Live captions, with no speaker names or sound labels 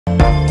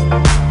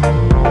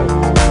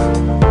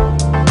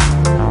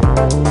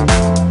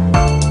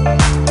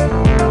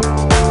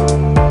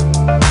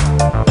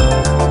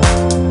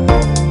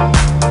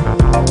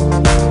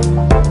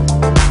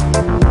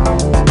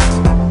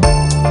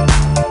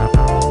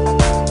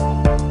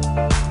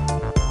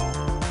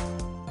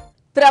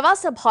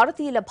ప్రవాస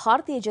భారతీయుల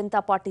భారతీయ జనతా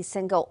పార్టీ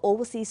సంఘం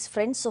ఓవర్సీస్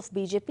ఫ్రెండ్స్ ఆఫ్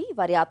బీజేపీ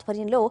వారి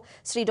ఆధ్వర్యంలో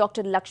శ్రీ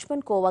డాక్టర్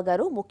లక్ష్మణ్ కోవా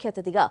గారు ముఖ్య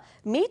అతిథిగా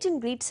మీట్ అండ్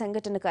గ్రీట్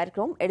సంఘటన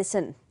కార్యక్రమం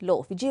ఎడిసన్ లో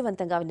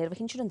విజయవంతంగా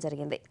నిర్వహించడం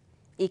జరిగింది.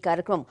 ఈ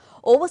కార్యక్రమం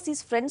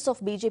ఓవర్సీస్ ఫ్రెండ్స్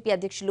ఆఫ్ బీజేపీ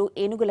అధ్యక్షులు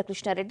ఏనుగుల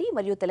కృష్ణారెడ్డి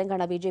మరియు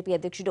తెలంగాణ బీజేపీ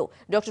అధ్యక్షుడు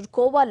డాక్టర్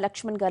కోవా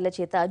లక్ష్మణ్ గార్ల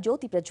చేత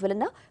జ్యోతి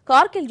ప్రజ్వలన,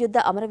 కార్గిల్ యుద్ధ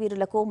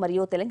అమరవీరులకు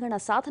మరియు తెలంగాణ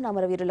సాధన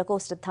అమరవీరులకు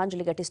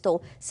శ్రద్ధాంజలి ఘటిస్తూ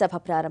సభ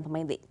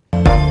ప్రారంభమైంది.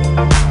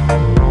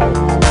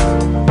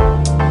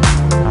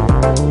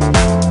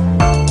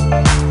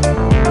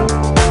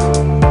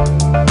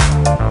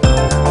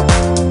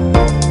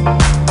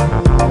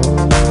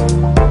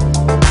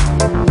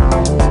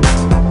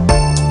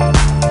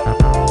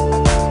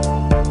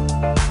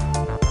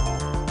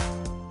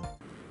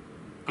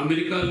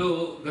 అమెరికాలో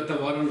గత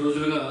వారం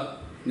రోజులుగా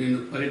నేను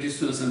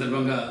పర్యటిస్తున్న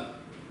సందర్భంగా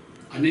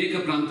అనేక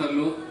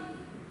ప్రాంతాల్లో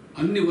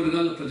అన్ని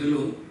వర్గాల ప్రజలు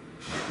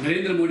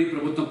నరేంద్ర మోడీ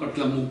ప్రభుత్వం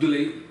పట్ల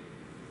ముగ్ధులై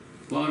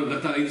వారు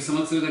గత 5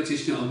 సంవత్సరాలుగా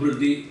చేసిన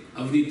అభివృద్ధి,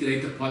 అవినీతి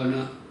రహిత పాలన,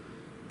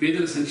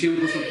 పేదల సంక్షేమం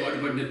కోసం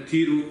పాటుపడిన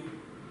తీరు,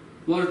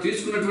 వారు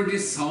తీసుకున్నటువంటి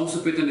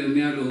సాహసోపేత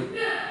నిర్ణయాలు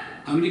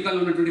అమెరికాలో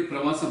ఉన్నటువంటి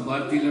ప్రవాస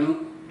భారతీయులను,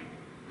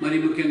 మరి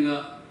ముఖ్యంగా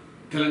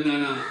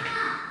తెలంగాణ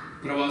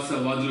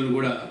ప్రవాసవాదులను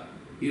కూడా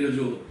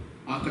ఈరోజు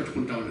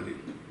ఆకట్టుకుంటా ఉన్నది.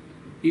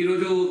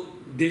 ఈరోజు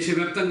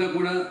దేశవ్యాప్తంగా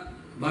కూడా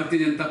భారతీయ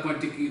జనతా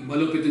పార్టీకి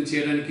బలోపేతం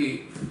చేయడానికి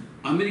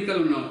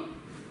అమెరికాలో ఉన్న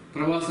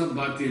ప్రవాస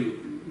భారతీయులు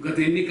గత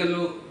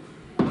ఎన్నికల్లో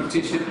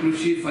చేసిన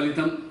కృషి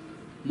ఫలితం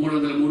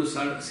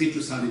 303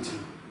 సీట్లు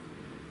సాధించారు.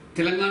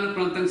 తెలంగాణ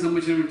ప్రాంతానికి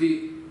సంబంధించినటువంటి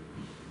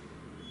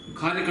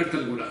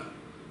కార్యకర్తలు కూడా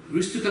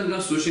విస్తృతంగా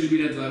సోషల్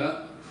మీడియా ద్వారా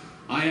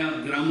ఆయా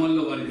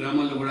గ్రామాల్లో వారి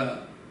గ్రామాల్లో కూడా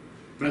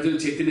ప్రజలు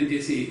చైతన్యం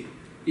చేసి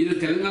ఈరోజు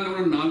తెలంగాణలో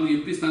కూడా 4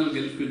 ఎంపీ స్థానాలు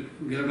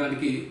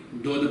గెలవడానికి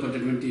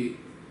దోహదపడ్డటువంటి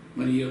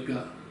మరి ఈ యొక్క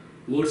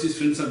ఓవర్సీస్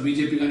ఫ్రెండ్స్ ఆఫ్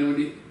బీజేపీ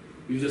కానివ్వండి,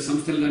 వివిధ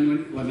సంస్థలు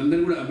కానివ్వండి,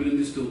 వారందరినీ కూడా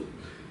అభినందిస్తూ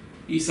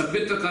ఈ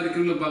సభ్యత్వ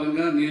కార్యక్రమంలో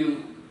భాగంగా నేను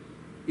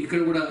ఇక్కడ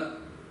కూడా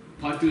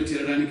పార్టీలో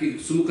చేరడానికి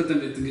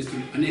సుముఖతను వ్యక్తం చేస్తూ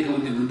అనేక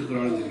మంది ముందుకు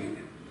రావడం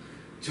జరిగింది.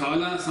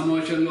 చాలా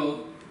సమావేశాల్లో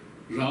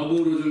రాబో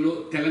రోజుల్లో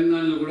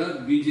తెలంగాణలో కూడా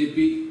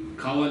బీజేపీ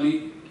కావాలి,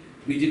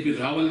 బీజేపీ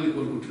రావాలని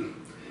కోరుకుంటున్నారు.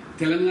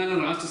 తెలంగాణ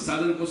రాష్ట్ర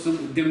సాధన కోసం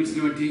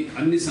ఉద్యమించినటువంటి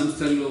అన్ని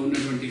సంస్థల్లో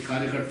ఉన్నటువంటి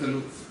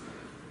కార్యకర్తలు,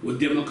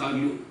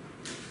 ఉద్యమకారులు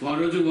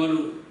వారు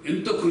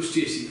ఎంతో కృషి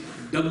చేసి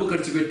డబ్బు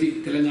ఖర్చు పెట్టి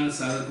తెలంగాణ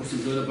సాధన కోసం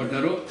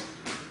దోహదపడ్డారో,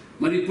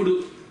 మరి ఇప్పుడు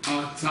ఆ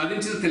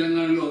సాధించిన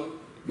తెలంగాణలో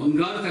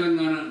బంగారు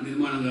తెలంగాణ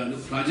నిర్మాణం కాదు,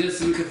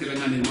 ప్రజాస్వామిక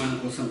తెలంగాణ నిర్మాణం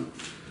కోసం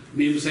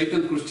మేము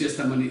సైతం కృషి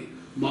చేస్తామని,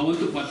 మా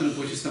వంతు పాత్రను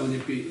పోషిస్తామని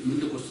చెప్పి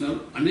ముందుకు వస్తున్నారు.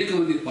 అనేక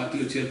మంది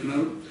పార్టీలు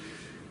చేరుతున్నారు.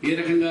 ఏ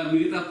రకంగా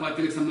మిగతా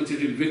పార్టీలకు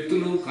సంబంధించిన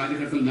వ్యక్తులు,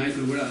 కార్యకర్తలు,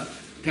 నాయకులు కూడా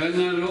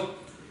తెలంగాణలో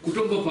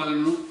కుటుంబ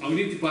పాలనను,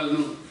 అవినీతి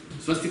పాలనను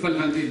స్వస్తి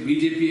పలకానికి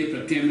బీజేపీయే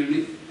ప్రత్యామ్నాయని,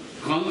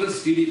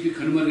 కాంగ్రెస్ టీడీపీ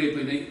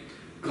కనుమరుగైపోయినాయి.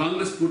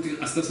 కాంగ్రెస్ పూర్తిగా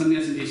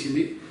అస్త్రసన్యాసం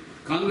చేసింది.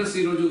 కాంగ్రెస్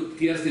ఈరోజు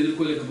టీఆర్ఎస్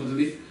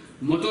ఎదుర్కోలేకపోతుంది.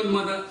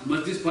 మతోన్మాద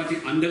మజ్లిస్ పార్టీ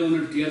అండగా ఉన్న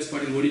టీఆర్ఎస్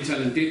పార్టీని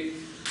ఓడించాలంటే,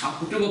 ఆ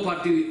కుటుంబ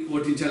పార్టీని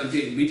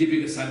ఓడించాలంటే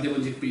బీజేపీకి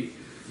సాధ్యమని చెప్పి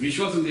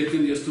విశ్వాసం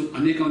వ్యక్తం చేస్తూ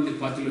అనేక మంది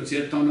పార్టీలో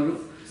చేరుతా ఉన్నారు.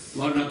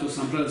 వారు నాతో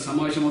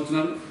సమావేశం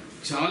అవుతున్నారు.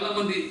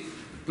 చాలామంది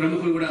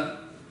ప్రముఖులు కూడా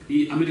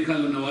ఈ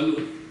అమెరికాలో ఉన్న వాళ్ళు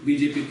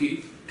బీజేపీకి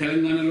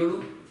తెలంగాణలోను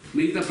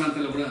మిగతా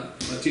ప్రాంతాల్లో కూడా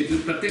వచ్చేది.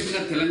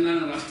 ప్రత్యేకంగా తెలంగాణ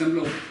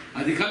రాష్ట్రంలో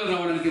అధికారులు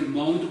రావడానికి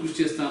మా వంతు కృషి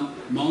చేస్తాం,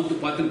 మా వంతు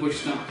పాత్రను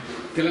పోషిస్తాం.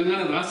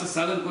 తెలంగాణ రాష్ట్ర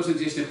సాధన కోసం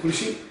చేసిన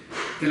కృషి,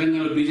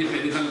 తెలంగాణలో బీజేపీ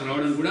అధికారులు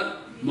రావడానికి కూడా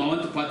మా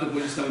వంతు పాత్ర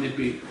పోషిస్తామని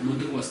చెప్పి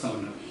ముందుకు వస్తా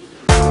ఉన్నారు.